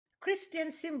Christian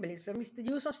symbolism is the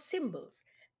use of symbols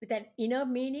with an inner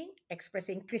meaning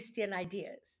expressing Christian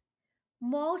ideas.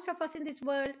 Most of us in this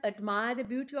world admire the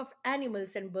beauty of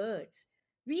animals and birds.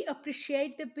 We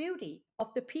appreciate the beauty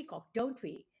of the peacock, don't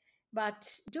we?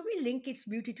 But do we link its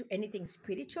beauty to anything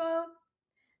spiritual?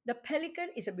 The pelican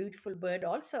is a beautiful bird,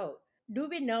 also. Do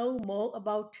we know more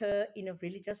about her in a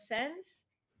religious sense?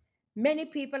 Many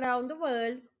people around the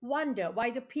world wonder why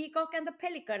the peacock and the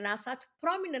pelican are such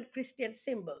prominent Christian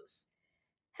symbols.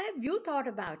 Have you thought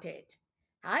about it?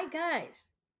 Hi, guys.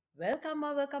 Welcome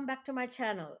or welcome back to my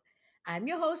channel. I'm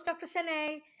your host, Dr.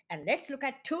 Senay, and let's look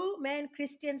at two main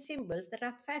Christian symbols that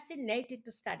are fascinating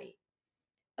to study.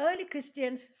 Early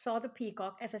Christians saw the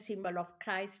peacock as a symbol of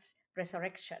Christ's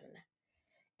resurrection.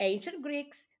 Ancient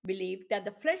Greeks believed that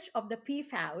the flesh of the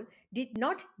peafowl did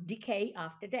not decay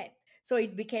after death, so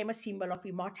it became a symbol of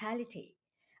immortality.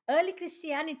 Early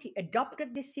Christianity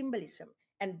adopted this symbolism,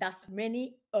 and thus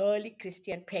many early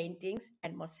Christian paintings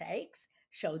and mosaics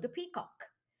show the peacock.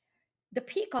 The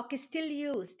peacock is still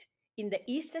used in the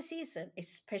Easter season,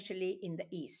 especially in the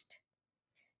East.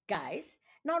 Guys,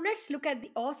 now let's look at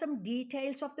the awesome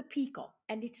details of the peacock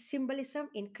and its symbolism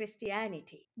in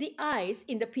Christianity. The eyes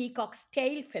in the peacock's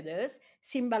tail feathers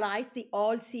symbolize the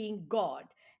all seeing God,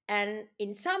 and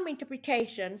in some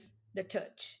interpretations, the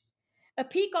church. A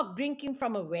peacock drinking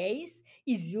from a vase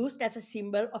is used as a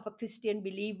symbol of a Christian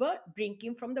believer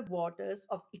drinking from the waters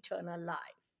of eternal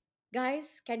life.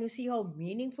 Guys, can you see how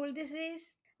meaningful this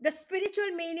is? The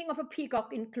spiritual meaning of a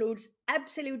peacock includes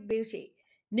absolute beauty,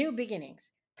 new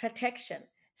beginnings, protection,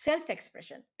 self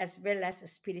expression, as well as a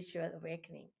spiritual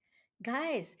awakening.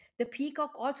 Guys, the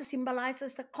peacock also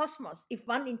symbolizes the cosmos if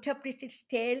one interprets its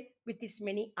tail with its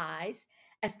many eyes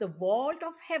as the vault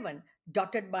of heaven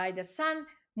dotted by the sun,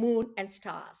 moon, and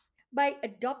stars. By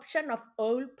adoption of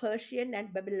old Persian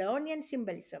and Babylonian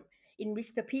symbolism, in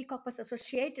which the peacock was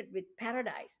associated with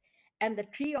paradise and the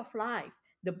tree of life,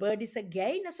 the bird is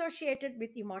again associated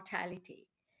with immortality.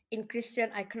 In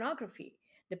Christian iconography,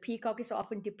 the peacock is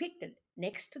often depicted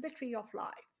next to the tree of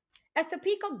life. As the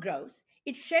peacock grows,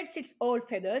 it sheds its old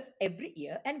feathers every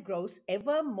year and grows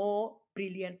ever more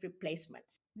brilliant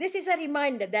replacements. This is a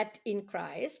reminder that in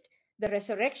Christ, the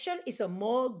resurrection is a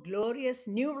more glorious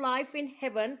new life in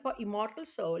heaven for immortal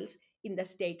souls in the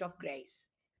state of grace.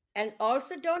 And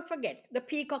also, don't forget, the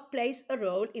peacock plays a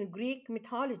role in Greek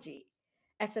mythology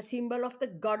as a symbol of the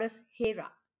goddess Hera,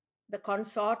 the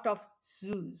consort of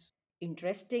Zeus.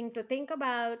 Interesting to think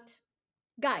about.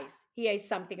 Guys, here is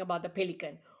something about the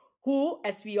pelican, who,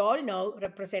 as we all know,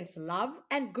 represents love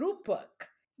and group work.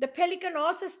 The pelican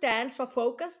also stands for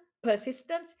focus,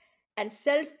 persistence, and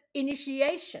self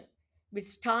initiation with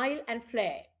style and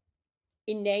flair.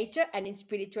 In nature and in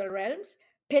spiritual realms,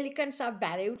 pelicans are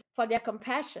valued for their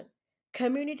compassion,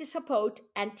 community support,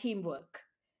 and teamwork.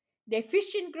 They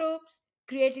fish in groups,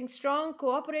 creating strong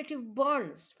cooperative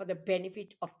bonds for the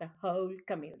benefit of the whole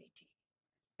community.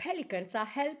 Pelicans are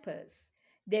helpers.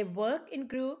 They work in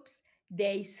groups,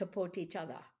 they support each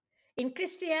other. In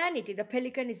Christianity, the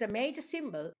pelican is a major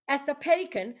symbol, as the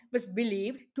pelican was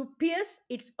believed to pierce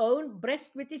its own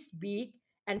breast with its beak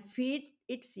and feed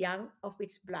its young of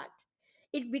its blood.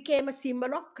 It became a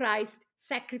symbol of Christ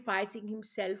sacrificing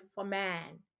himself for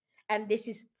man, and this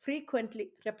is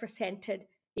frequently represented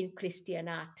in Christian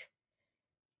art.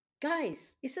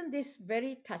 Guys, isn't this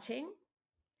very touching?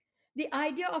 The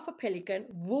idea of a pelican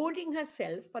wounding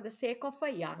herself for the sake of her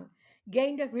young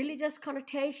gained a religious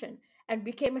connotation and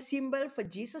became a symbol for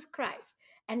Jesus Christ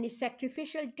and his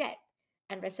sacrificial death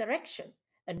and resurrection,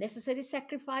 a necessary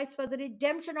sacrifice for the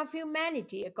redemption of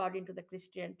humanity according to the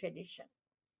Christian tradition.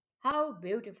 How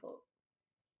beautiful!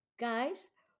 Guys,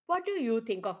 what do you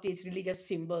think of these religious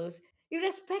symbols,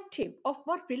 irrespective of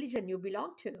what religion you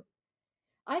belong to?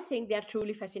 I think they are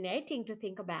truly fascinating to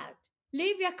think about.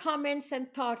 Leave your comments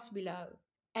and thoughts below.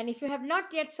 And if you have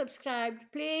not yet subscribed,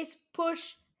 please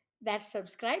push that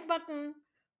subscribe button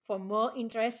for more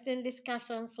interesting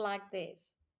discussions like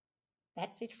this.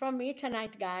 That's it from me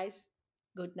tonight, guys.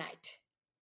 Good night.